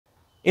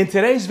In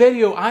today's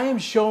video, I am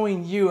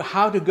showing you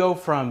how to go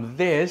from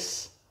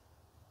this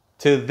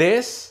to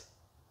this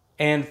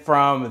and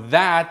from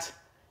that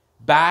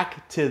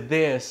back to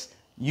this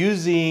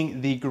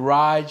using the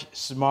Garage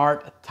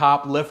Smart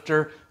Top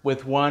Lifter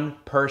with one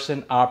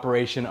person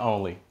operation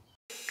only.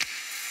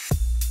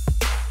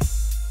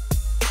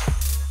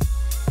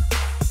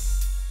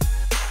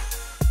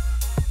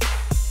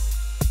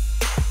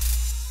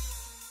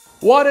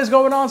 What is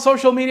going on,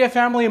 social media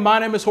family? My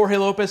name is Jorge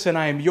Lopez and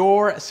I am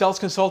your sales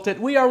consultant.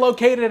 We are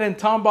located in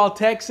Tomball,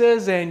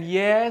 Texas, and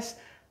yes,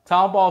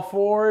 Tomball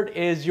Ford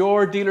is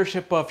your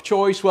dealership of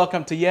choice.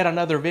 Welcome to yet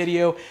another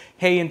video.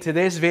 Hey, in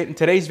today's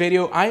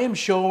video, I am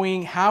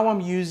showing how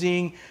I'm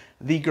using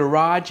the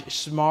Garage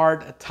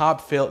Smart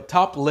Top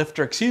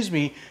Lifter,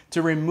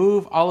 to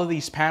remove all of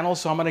these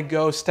panels. So I'm gonna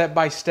go step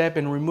by step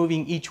in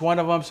removing each one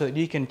of them so that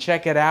you can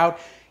check it out.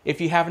 If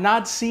you have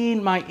not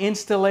seen my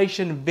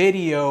installation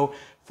video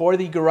for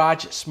the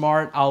Garage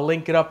Smart, I'll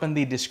link it up in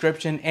the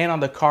description and on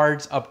the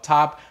cards up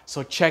top,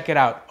 so check it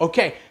out.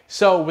 Okay,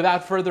 so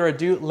without further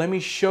ado, let me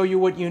show you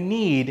what you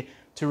need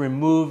to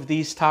remove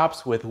these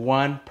tops with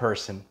one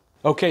person.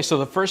 Okay, so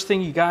the first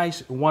thing you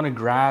guys want to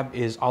grab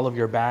is all of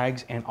your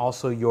bags and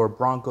also your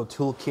Bronco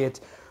toolkit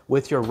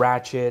with your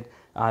ratchet.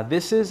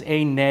 This is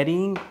a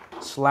netting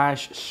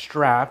slash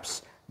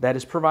straps that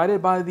is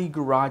provided by the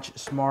Garage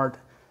Smart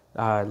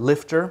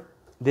lifter.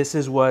 This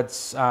is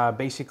what's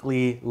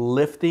basically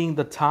lifting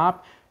the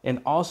top, and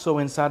also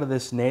inside of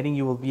this netting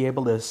you will be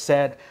able to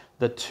set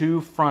the two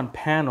front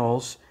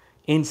panels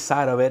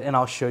inside of it, and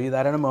I'll show you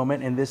that in a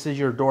moment. And this is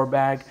your door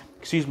bag,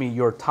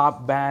 your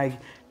top bag,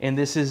 and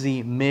this is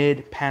the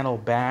mid panel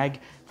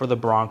bag for the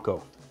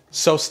Bronco.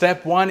 So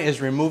step one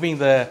is removing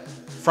the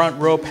front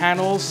row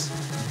panels,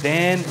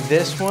 then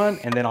this one,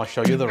 and then I'll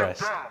show you the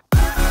rest.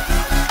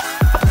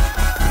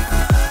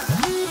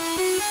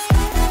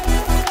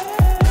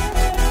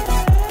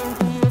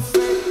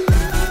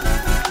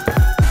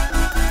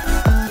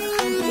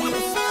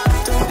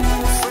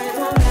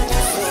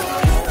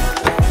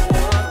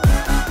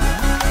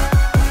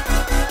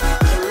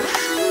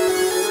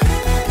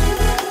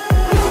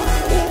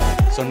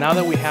 So now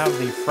that we have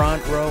the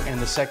front row and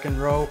the second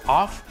row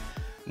off,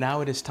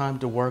 now it is time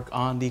to work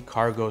on the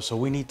cargo. So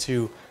we need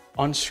to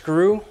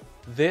unscrew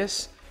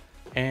this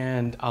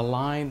and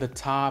align the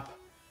top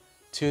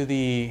to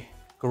the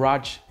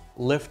garage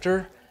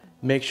lifter.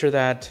 Make sure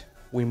that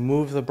we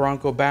move the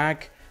Bronco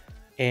back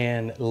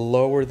and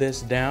lower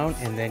this down,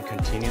 and then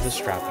continue the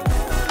strapping.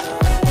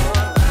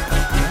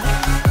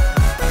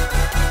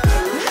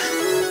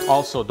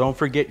 Also, don't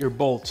forget your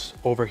bolts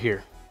over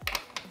here.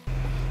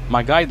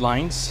 My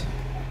guidelines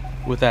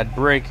with that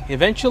brick.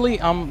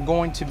 Eventually I'm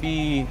going to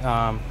be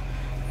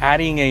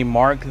adding a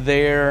mark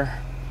there,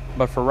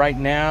 but for right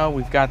now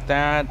we've got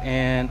that,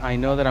 and I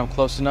know that I'm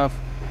close enough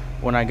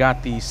when I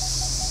got the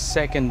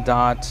second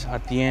dot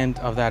at the end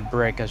of that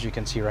brick, as you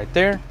can see right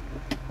there.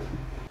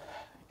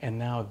 And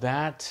now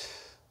that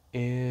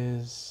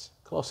is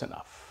close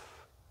enough.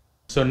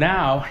 So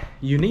now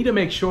you need to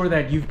make sure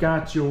that you've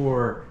got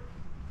your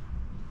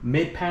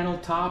mid panel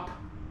top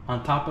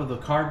on top of the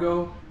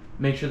cargo.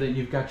 Make sure that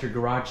you've got your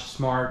Garage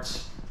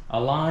Smarts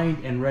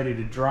aligned and ready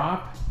to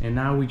drop. And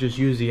now we just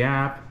use the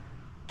app.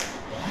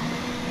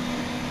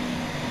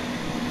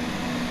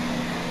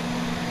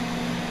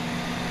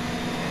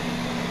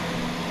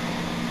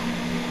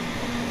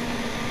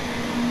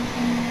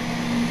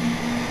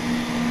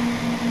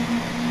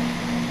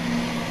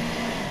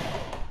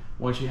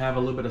 Once you have a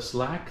little bit of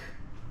slack,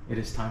 it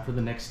is time for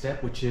the next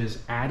step, which is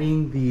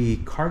adding the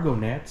cargo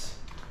nets,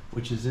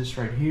 which is this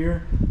right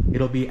here.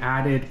 It'll be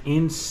added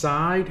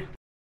inside.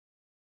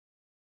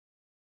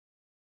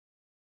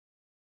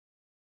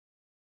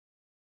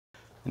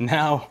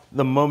 Now,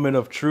 the moment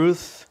of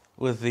truth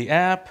with the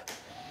app.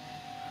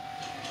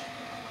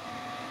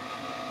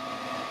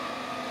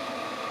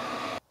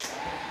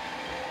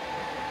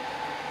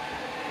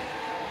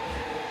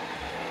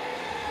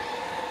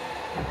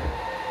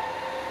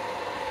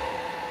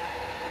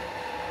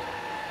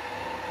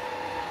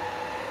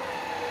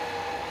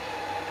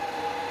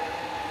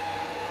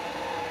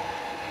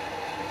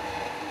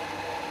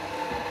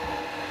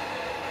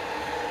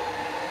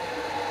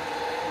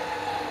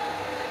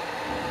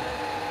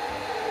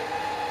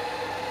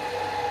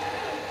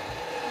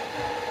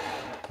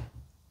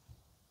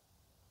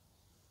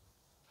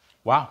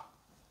 Wow.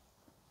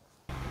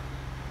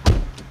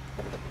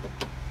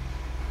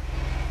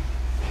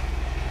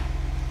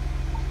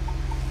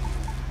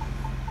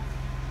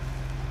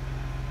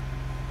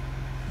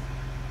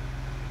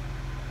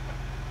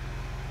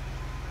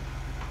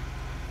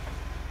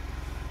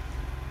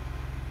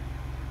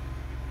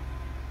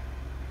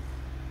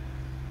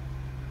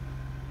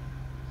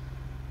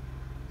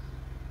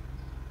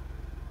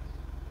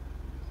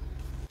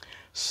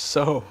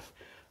 So,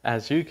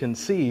 as you can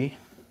see,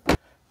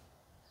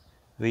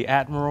 the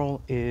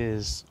Admiral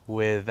is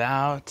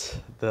without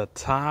the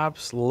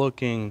tops,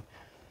 looking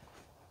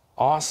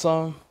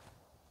awesome.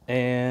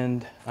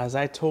 And as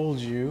I told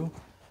you,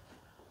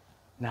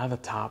 Now the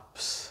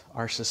tops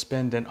are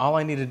suspended. All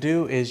I need to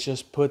do is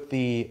just put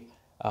the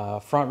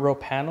front row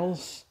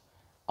panels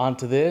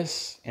onto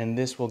this, and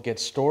this will get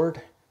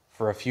stored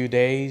for a few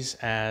days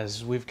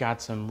as we've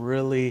got some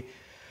really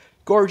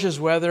gorgeous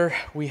weather.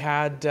 We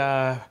had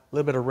a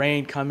little bit of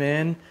rain come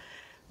in,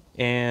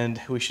 and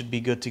we should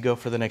be good to go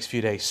for the next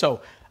few days.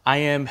 So I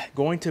am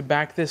going to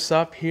back this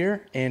up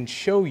here and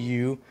show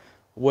you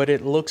what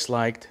it looks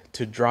like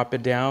to drop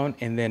it down,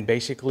 and then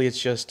basically it's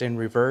just in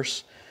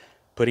reverse,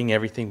 putting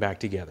everything back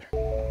together.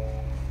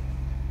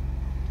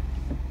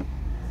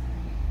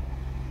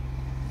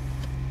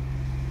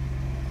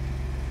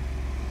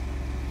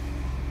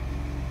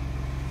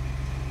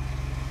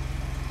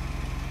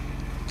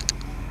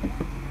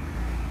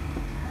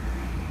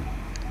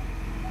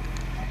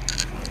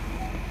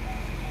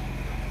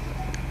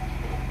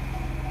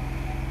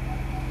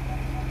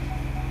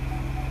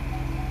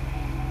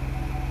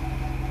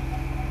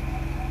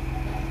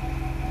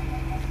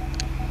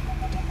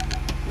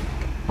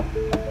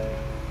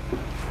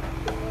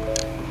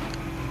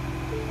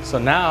 So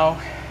now,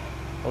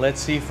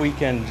 let's see if we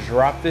can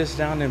drop this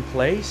down in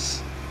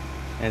place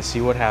and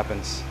see what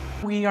happens.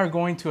 We are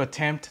going to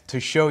attempt to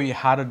show you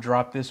how to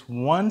drop this.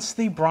 Once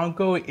the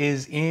Bronco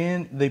is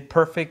in the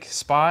perfect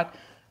spot,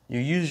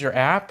 you use your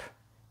app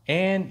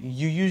and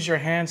you use your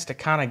hands to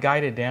kind of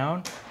guide it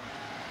down.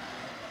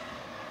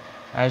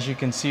 As you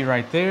can see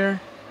right there,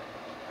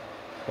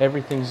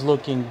 everything's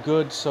looking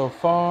good so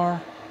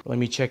far. Let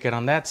me check it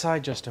on that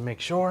side just to make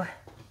sure.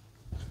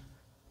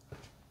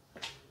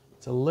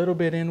 It's a little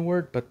bit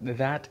inward, but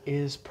that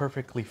is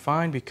perfectly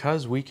fine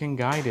because we can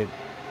guide it.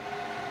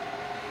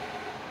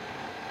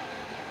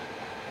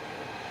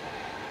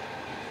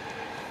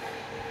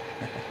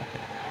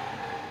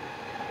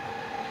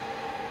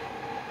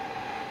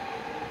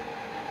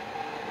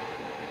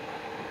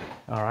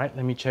 All right,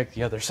 let me check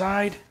the other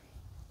side.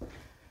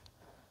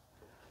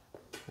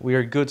 We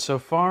are good so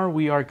far.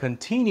 We are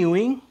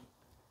continuing.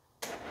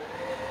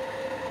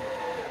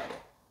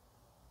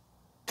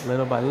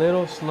 Little by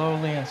little,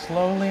 slowly and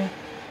slowly.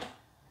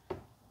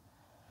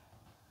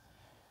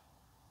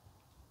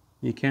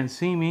 You can't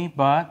see me,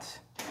 but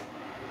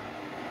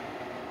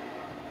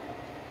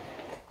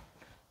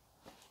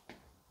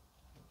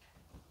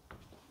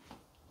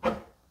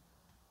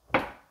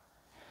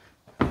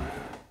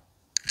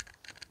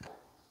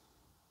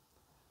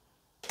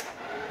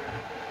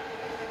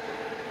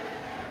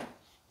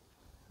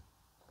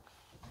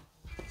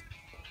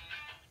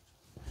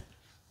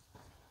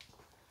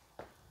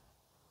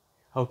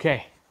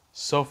okay,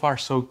 so far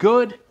so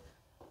good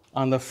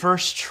on the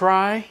first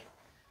try.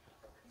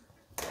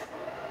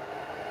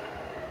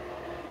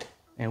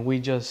 And we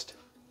just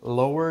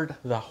lowered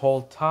the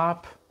whole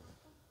top.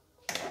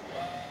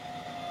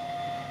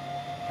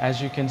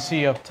 As you can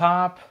see up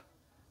top,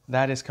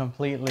 that is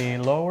completely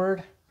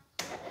lowered.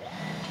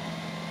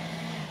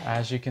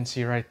 As you can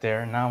see right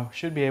there. Now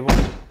should be able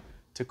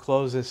to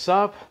close this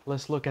up.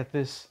 Let's look at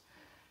this.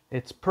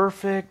 It's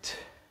perfect.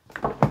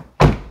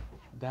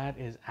 That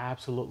is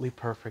absolutely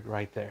perfect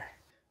right there.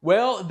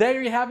 Well,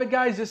 there you have it,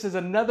 guys. This is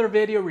another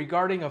video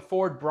regarding a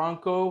Ford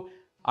Bronco.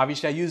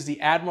 Obviously, I use the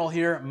Admiral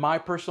here, my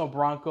personal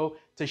Bronco,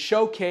 to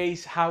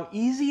showcase how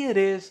easy it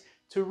is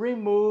to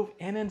remove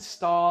and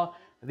install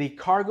the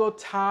cargo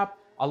top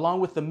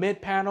along with the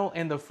mid panel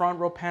and the front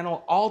row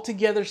panel all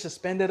together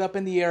suspended up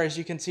in the air, as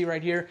you can see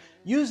right here,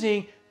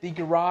 using the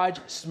Garage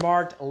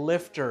Smart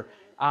Lifter.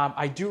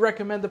 I do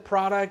recommend the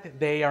product.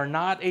 They are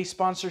not a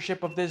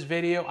sponsorship of this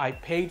video. I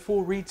paid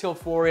full retail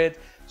for it.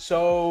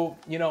 So,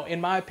 you know, in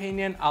my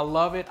opinion, I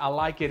love it. I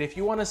like it. If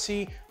you want to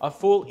see a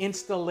full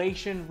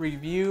installation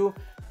review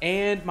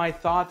and my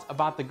thoughts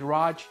about the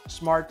Garage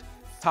Smart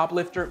Top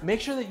Lifter,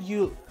 make sure that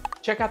you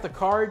check out the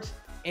cards,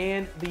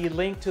 and the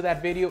link to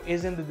that video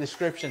is in the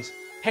descriptions.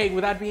 Hey,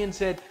 with that being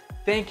said,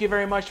 thank you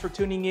very much for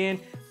tuning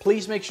in.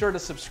 Please make sure to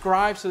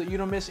subscribe so that you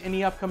don't miss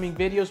any upcoming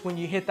videos when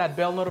you hit that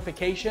bell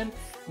notification.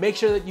 Make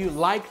sure that you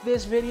like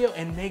this video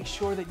and make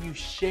sure that you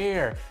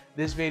share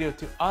this video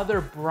to other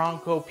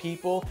Bronco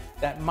people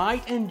that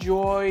might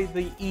enjoy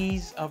the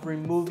ease of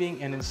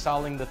removing and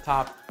installing the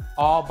top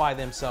all by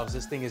themselves.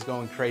 This thing is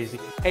going crazy.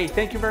 Hey,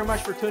 thank you very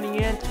much for tuning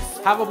in.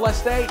 Have a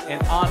blessed day,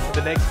 and on to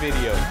the next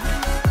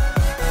video.